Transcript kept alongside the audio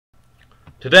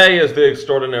Today is the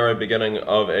extraordinary beginning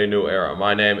of a new era.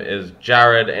 My name is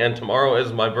Jared, and tomorrow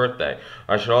is my birthday.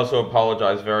 I should also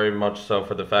apologize very much so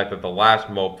for the fact that the last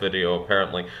Mope video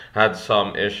apparently had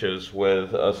some issues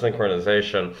with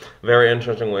synchronization. Very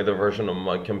interestingly, the version of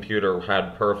my computer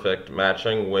had perfect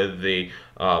matching with the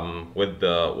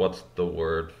what's the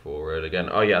word for it again?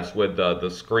 Oh yes, with the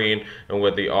screen and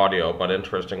with the audio. But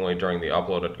interestingly, during the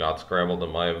upload, it got scrambled,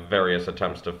 and my various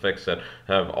attempts to fix it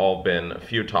have all been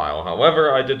futile.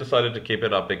 However, I did decide to keep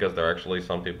it up because there are actually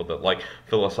some people that like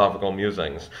philosophical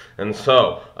musings. And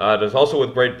so, it is also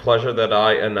with great pleasure that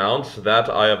I announce that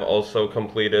I have also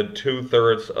completed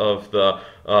 2/3 of the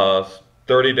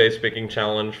 30-day speaking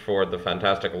challenge for the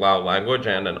fantastic Lao language,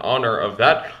 and in honor of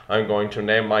that, I'm going to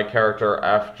name my character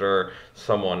after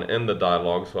someone in the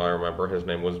dialogue, so I remember his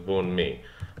name was Boon Mi.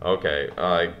 Okay,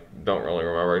 I don't really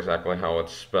remember exactly how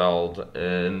it's spelled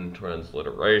in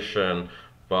transliteration,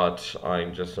 but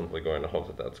I'm just simply going to hope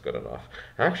that that's good enough.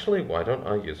 Actually, why don't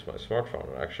I use my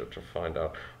smartphone actually to find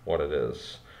out what it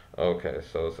is? Okay,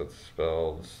 so is it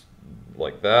spelled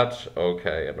like that?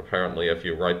 Okay, and apparently if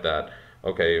you write that,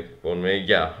 okay, Boon Mi,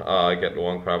 yeah, I get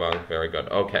Luang Prabang, very good.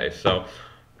 Okay, so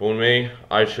Boon Mi,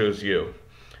 I choose you.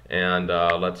 And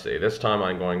let's see, this time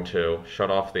I'm going to shut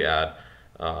off the ad.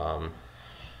 Or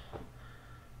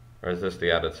is this the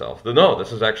ad itself? No,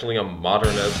 this is actually a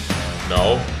modernist.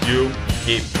 No, you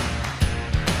keep.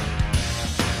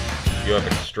 You have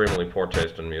extremely poor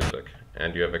taste in music,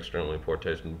 and you have extremely poor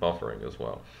taste in buffering as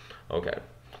well. Okay.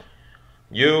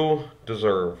 You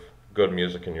deserve good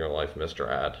music in your life, Mr.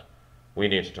 Ad. We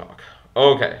need to talk.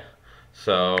 Okay.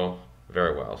 So,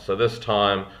 very well. So this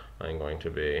time, I'm going to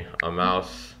be a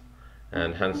mouse,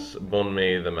 and hence Boon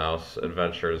Mi the mouse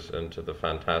adventures into the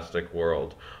fantastic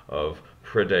world of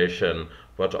predation,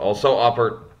 but also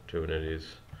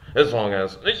opportunities. As long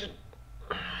as...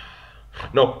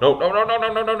 No,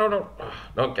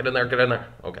 get in there, get in there.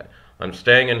 Okay, I'm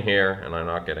staying in here, and I'm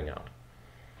not getting out.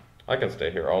 I can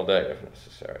stay here all day if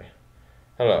necessary.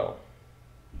 Hello.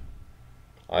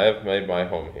 I have made my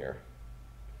home here.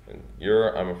 And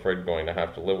you're, I'm afraid, going to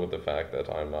have to live with the fact that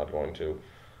I'm not going to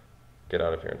get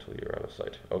out of here until you're out of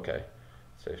sight. Okay.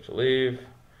 Safe to leave.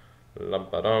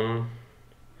 Lam-ba-dum.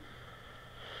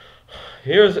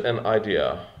 Here's an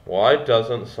idea. Why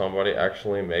doesn't somebody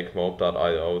actually make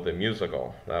Mope.io the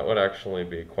musical? That would actually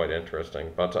be quite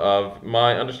interesting. But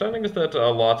my understanding is that a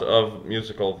lot of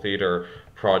musical theater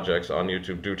projects on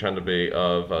YouTube do tend to be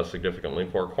of significantly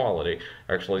poor quality.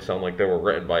 Actually sound like they were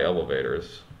written by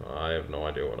elevators. I have no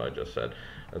idea what I just said.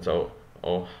 And so,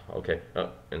 oh, okay,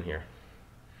 in here.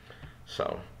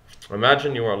 So,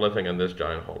 imagine you are living in this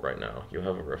giant hole right now. You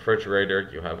have a refrigerator,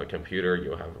 you have a computer,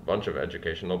 you have a bunch of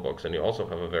educational books, and you also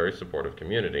have a very supportive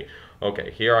community. Okay,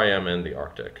 here I am in the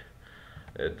Arctic.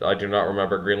 I do not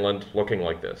remember Greenland looking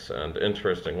like this, and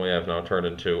interestingly, I've now turned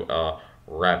into a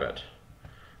rabbit.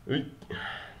 A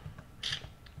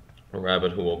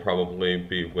rabbit who will probably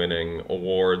be winning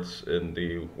awards in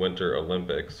the Winter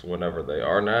Olympics whenever they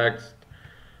are next,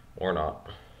 or not.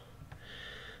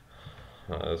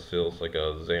 This feels like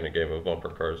a Zany game of bumper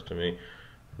cars to me.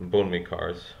 Boon Mi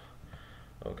cars.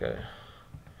 Okay.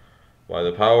 By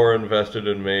the power invested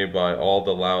in me by all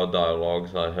the loud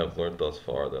dialogues I have learned thus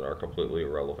far that are completely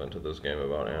irrelevant to this game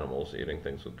about animals eating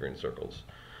things with green circles.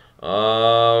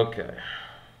 Okay.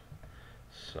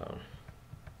 So,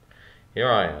 here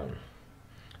I am,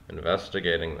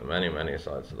 investigating the many, many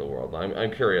sides of the world.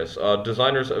 I'm curious,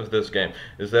 designers of this game,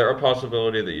 is there a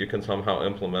possibility that you can somehow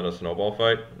implement a snowball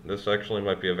fight? This actually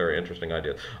might be a very interesting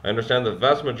idea. I understand the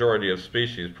vast majority of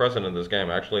species present in this game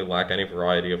actually lack any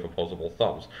variety of opposable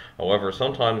thumbs. However,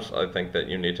 sometimes I think that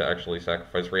you need to actually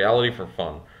sacrifice reality for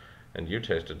fun. And you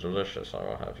tasted delicious, I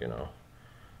will have you know.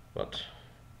 But,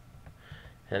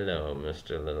 hello,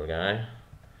 Mr. Little Guy.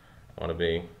 Wanna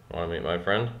meet my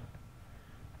friend?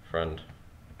 Friend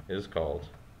is called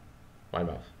my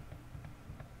mouth.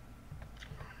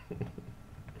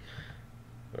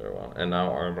 Very well. And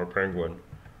now I'm a penguin.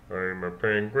 I'm a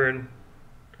penguin.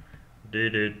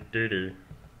 Dee-dee-dee-dee.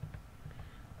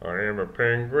 I am a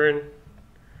penguin.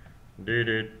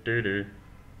 Dee-dee-dee-dee.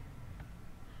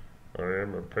 I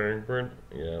am a penguin.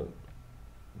 Yeah.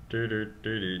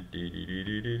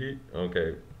 Dee-dee-dee-dee-dee-dee-dee-dee.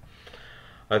 Okay.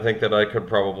 I think that I could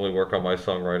probably work on my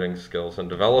songwriting skills and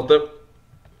develop them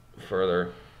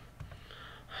further.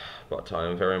 But I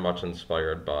am very much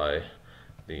inspired by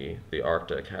the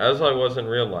Arctic, as I was in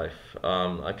real life.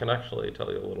 I can actually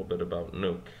tell you a little bit about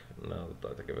Nuke, now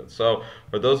that I think of it. So,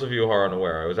 for those of you who are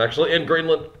unaware, I was actually in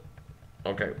Greenland.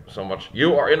 Okay, so much.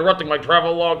 You are interrupting my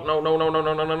travel log. No,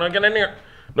 get in here.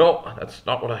 No, that's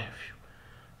not what I have.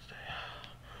 Stay.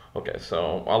 Okay,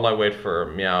 so while I wait for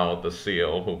Meow the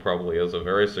seal, who probably has a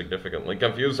very significantly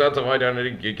confused sense of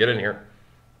identity, you get in here.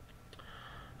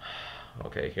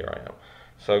 Okay, here I am.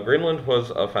 So Greenland was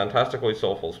a fantastically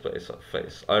soulful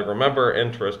face. I remember,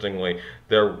 interestingly,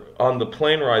 there on the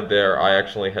plane ride there, I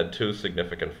actually had two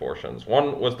significant fortunes.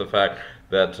 One was the fact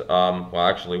that, well,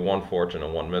 actually one fortune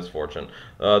and one misfortune.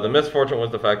 The misfortune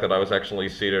was the fact that I was actually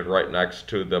seated right next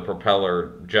to the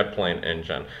propeller jet plane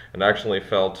engine, and actually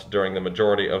felt during the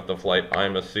majority of the flight,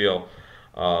 I'm a seal.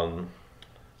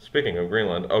 Speaking of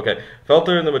Greenland, okay, felt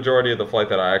during the majority of the flight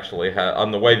that I actually had, on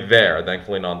the way there,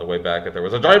 thankfully not on the way back, that there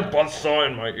was a giant buzzsaw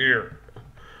in my ear.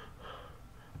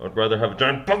 I'd rather have a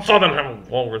giant buzzsaw than have a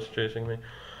walrus chasing me.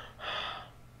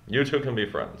 You two can be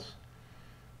friends.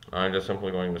 I'm just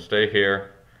simply going to stay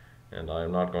here, and I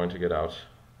am not going to get out.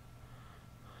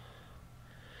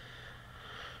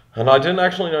 And I didn't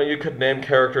actually know you could name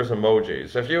characters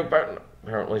emojis. If you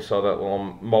apparently saw that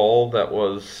little mole that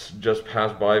was just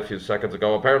passed by a few seconds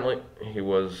ago, apparently he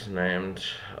was named,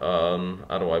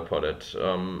 how do I put it?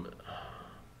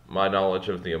 My knowledge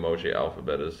of the emoji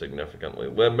alphabet is significantly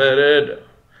limited.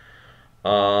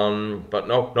 But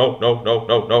no,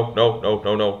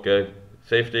 okay,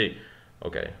 safety.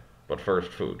 Okay, but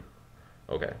first food.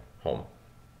 Okay, home.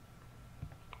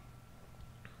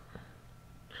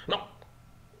 No.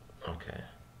 Okay.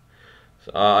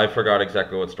 So, I forgot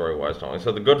exactly what story I was telling.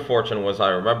 So the good fortune was, I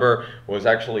remember, was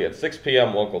actually at 6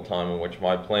 p.m. local time, in which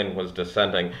my plane was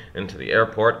descending into the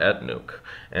airport at Nuuk.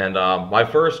 And my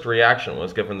first reaction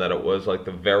was, given that it was like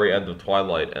the very end of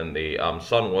twilight and the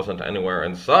sun wasn't anywhere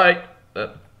in sight.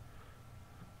 Where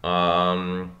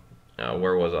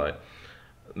was I?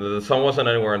 The sun wasn't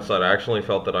anywhere in sight. I actually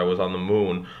felt that I was on the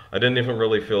moon. I didn't even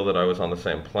really feel that I was on the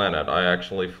same planet. I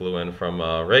actually flew in from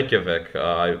Reykjavik.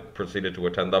 I proceeded to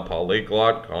attend the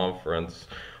Polyglot Conference,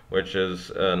 which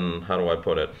is, how do I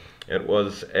put it?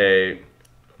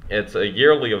 It's a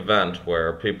yearly event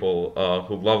where people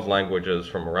who love languages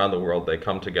from around the world, they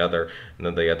come together and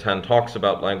then they attend talks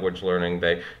about language learning.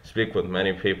 They speak with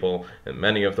many people in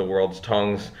many of the world's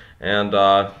tongues. And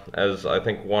as I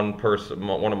think one of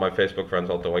my Facebook friends,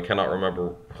 although I cannot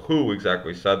remember who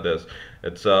exactly said this,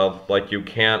 it's like you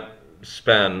can't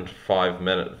spend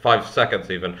 5 seconds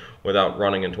even, without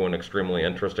running into an extremely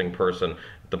interesting person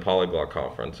at the Polyglot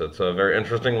Conference. It's very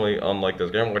interestingly unlike this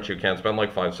game, which you can't spend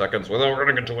like 5 seconds without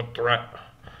running into a threat.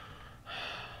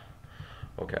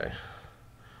 Okay.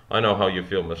 I know how you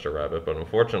feel, Mr. Rabbit, but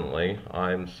unfortunately,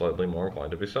 I'm slightly more inclined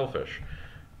to be selfish.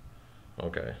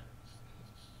 Okay.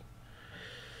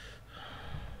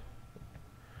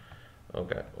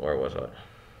 Okay, where was I?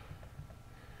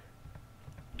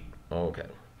 Okay.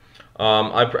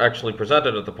 I actually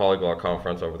presented at the Polyglot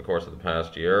Conference over the course of the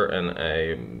past year in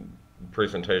a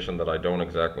presentation that I don't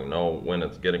exactly know when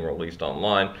it's getting released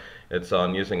online. It's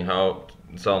on using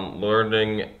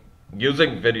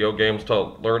using video games to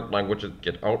learn languages.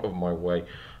 Get out of my way.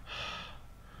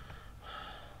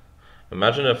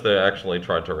 Imagine if they actually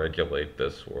tried to regulate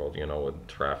this world, you know, with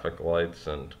traffic lights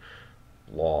and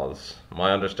laws.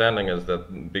 My understanding is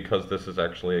that because this is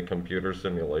actually a computer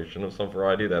simulation of some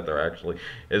variety, that there actually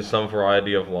is some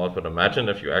variety of laws. But imagine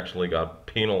if you actually got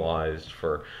penalized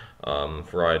for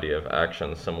variety of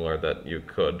actions similar, that you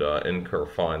could incur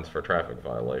fines for traffic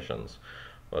violations.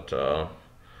 But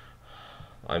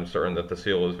I'm certain that the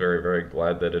seal is very, very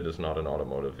glad that it is not an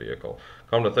automotive vehicle.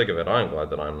 Come to think of it, I'm glad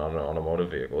that I'm not an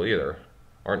automotive vehicle either.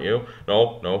 Aren't you?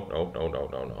 No.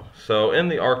 So in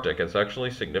the Arctic, it's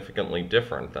actually significantly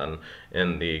different than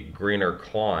in the greener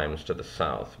climes to the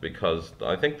south, because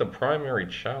I think the primary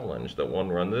challenge that one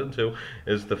runs into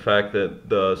is the fact that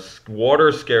the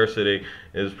water scarcity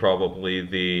is probably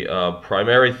the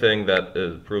primary thing that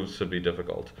proves to be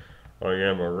difficult. I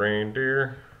am a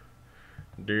reindeer.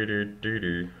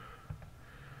 Doo-doo-doo-doo.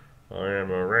 I am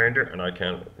a reindeer, and I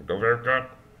can't go very good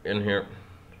in here.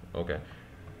 Okay.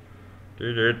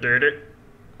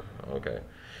 Okay.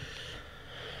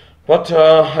 But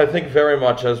I think very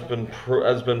much has been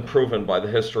proven by the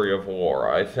history of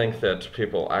war. I think that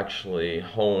people actually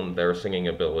hone their singing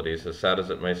abilities, as sad as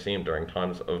it may seem, during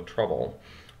times of trouble.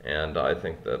 And I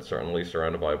think that certainly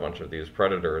surrounded by a bunch of these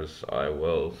predators, I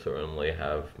will certainly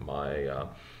have my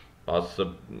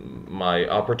my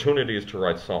opportunities to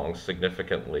write songs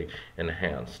significantly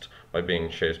enhanced by being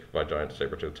chased by giant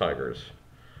saber-toothed tigers.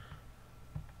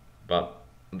 But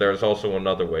there's also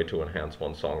another way to enhance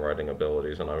one's songwriting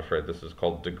abilities, and I'm afraid this is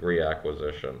called degree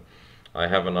acquisition. I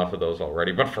have enough of those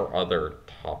already, but for other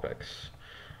topics,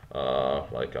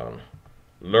 like on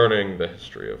learning the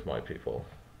history of my people.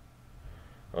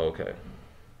 Okay.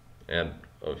 And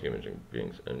of human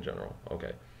beings in general.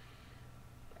 Okay.